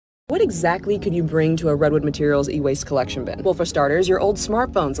What exactly could you bring to a Redwood Materials e-waste collection bin? Well, for starters, your old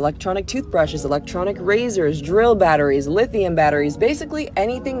smartphones, electronic toothbrushes, electronic razors, drill batteries, lithium batteries, basically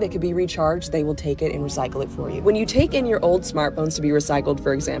anything that could be recharged, they will take it and recycle it for you. When you take in your old smartphones to be recycled,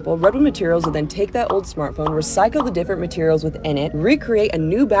 for example, Redwood Materials will then take that old smartphone, recycle the different materials within it, recreate a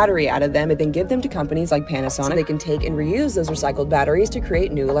new battery out of them, and then give them to companies like Panasonic. They can take and reuse those recycled batteries to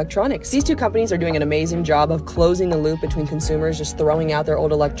create new electronics. These two companies are doing an amazing job of closing the loop between consumers just throwing out their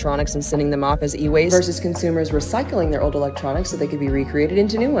old electronics and sending them off as e-waste versus consumers recycling their old electronics so they could be recreated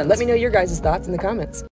into new ones. Let me know your guys' thoughts in the comments.